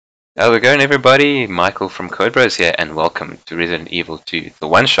How's it going, everybody? Michael from CodeBros here, and welcome to Resident Evil 2, the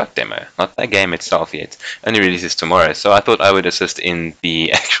one-shot demo. Not the game itself yet, only releases tomorrow, so I thought I would assist in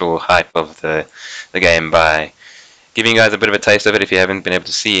the actual hype of the game by giving you guys a bit of a taste of it if you haven't been able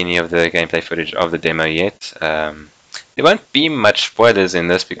to see any of the gameplay footage of the demo yet. There won't be much spoilers in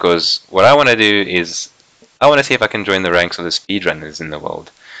this because what I want to do is I want to see if I can join the ranks of the speedrunners in the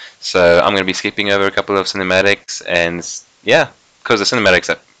world. So I'm going to be skipping over a couple of cinematics and yeah, because the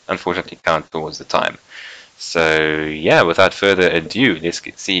cinematics unfortunately count towards the time. So yeah, without further ado, let's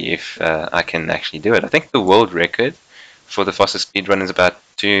see if I can actually do it. I think the world record for the fastest speedrun is about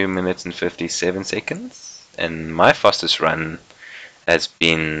 2 minutes and 57 seconds, and my fastest run has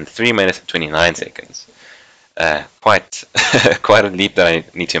been 3 minutes and 29 seconds. Quite quite a leap that I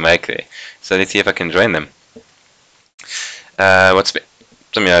need to make there. So let's see if I can join them. What's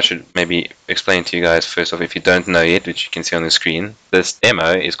something I should maybe explain to you guys first off, if you don't know yet, which you can see on the screen. This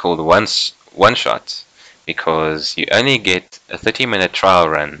demo is called one shot because you only get a 30-minute trial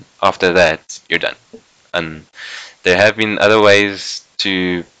run. After that, you're done. And there have been other ways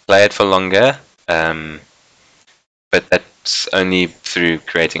to play it for longer, but that's only through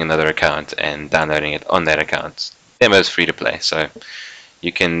creating another account and downloading it on that account. Demo is free to play, so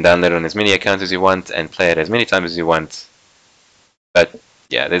you can download it on as many accounts as you want and play it as many times as you want. But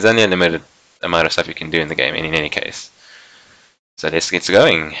yeah, there's only a limited amount of stuff you can do in the game in any case. So let's get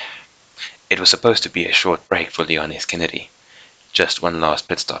going. It was supposed to be a short break for Leon S. Kennedy. Just one last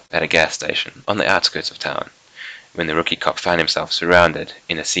pit stop at a gas station on the outskirts of town, when the rookie cop found himself surrounded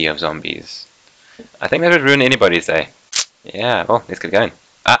in a sea of zombies. I think that would ruin anybody's day. Yeah, well, let's get going.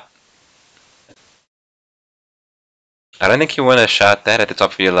 Ah! I don't think you want to shout that at the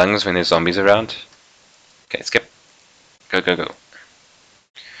top of your lungs when there's zombies around. Okay, skip. Go, go, go.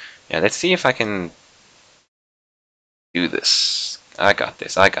 Yeah, let's see if I can do this. I got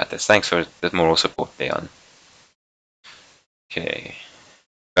this, I got this. Thanks for the moral support, Leon. Okay.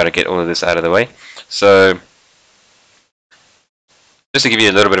 Gotta get all of this out of the way. So, just to give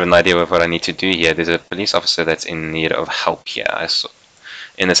you a little bit of an idea of what I need to do here, there's a police officer that's in need of help here. I saw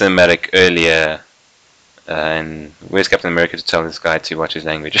in the cinematic earlier, and where's Captain America to tell this guy to watch his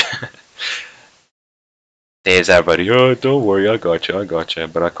language? There's everybody. Oh, don't worry, I gotcha.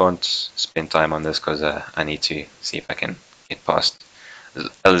 But I can't spend time on this because I need to see if I can get past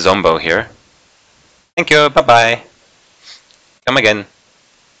El Zombo here. Thank you, bye-bye. Come again.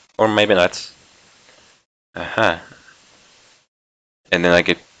 Or maybe not. Uh-huh. And then I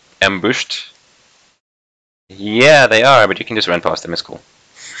get ambushed. Yeah, they are, but you can just run past them, it's cool.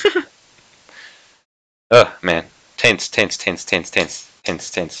 Oh, man. Tense.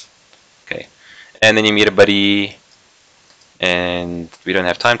 Okay. And then you meet a buddy, and we don't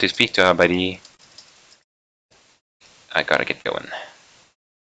have time to speak to our buddy. I gotta get going.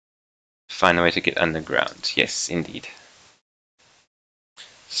 Find a way to get underground. Yes, indeed.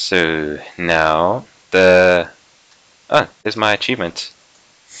 So now oh, there's my achievement.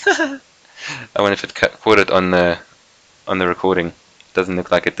 I wonder if it caught it on the recording. Doesn't look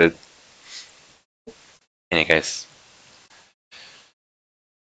like it did. In any case,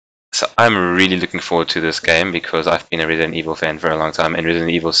 so I'm really looking forward to this game because I've been a Resident Evil fan for a long time, and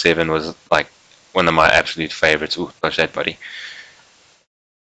Resident Evil 7 was like one of my absolute favorites. Ooh, gosh, that buddy.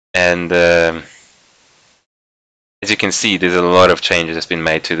 And as you can see, there's a lot of changes that's been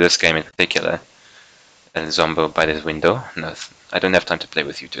made to this game in particular. And Zombo by this window. No, I don't have time to play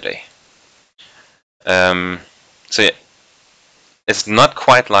with you today. So yeah, it's not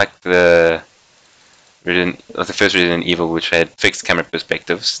quite like the first Resident Evil, which had fixed camera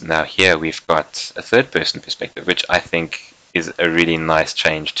perspectives. Now here we've got a third-person perspective, which I think is a really nice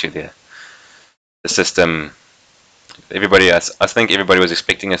change to the system. I think everybody was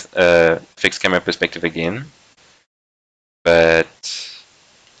expecting a fixed camera perspective again, but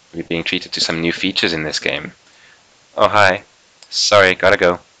we're being treated to some new features in this game. Oh hi, sorry, gotta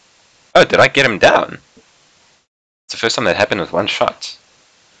go. Oh, did I get him down? It's the first time that happened with one shot.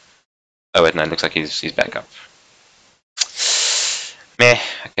 Oh wait, no, it looks like he's back up. Meh,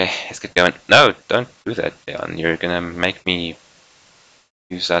 okay, let's get going. No, don't do that, Leon. You're gonna make me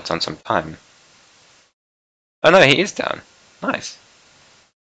use that on some time. Oh no, he is down. Nice.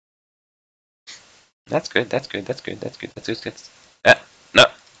 That's good. No,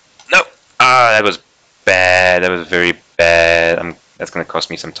 no. Ah, that was bad. That was very bad. That's gonna cost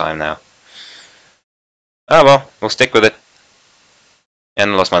me some time now. Oh well, we'll stick with it.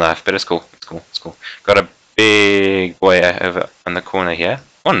 And I lost my knife, but it's cool. It's cool. Got a big boy over on the corner here.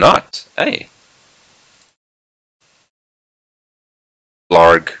 Or not. Hey.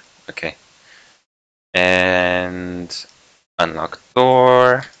 Blarg. Okay. And unlock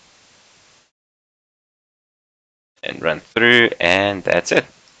door. run through, and that's it.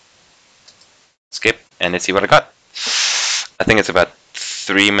 Skip, and let's see what I got. I think it's about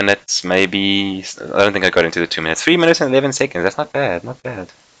 3 minutes, maybe. I don't think I got into the 2 minutes. 3 minutes and 11 seconds. That's not bad, not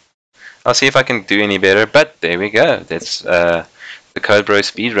bad. I'll see if I can do any better, but there we go. That's the CodeBro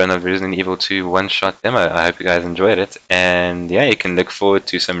speedrun of Resident Evil 2 one-shot demo. I hope you guys enjoyed it, and yeah, you can look forward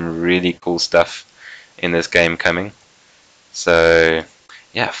to some really cool stuff in this game coming. So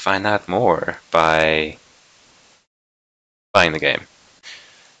yeah, find out more by buying the game.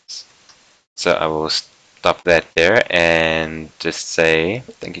 So I will stop that there and just say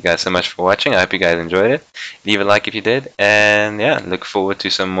thank you guys so much for watching. I hope you guys enjoyed it. Leave a like if you did, and yeah, look forward to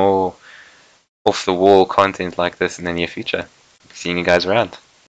some more off the wall content like this in the near future. Seeing you guys around.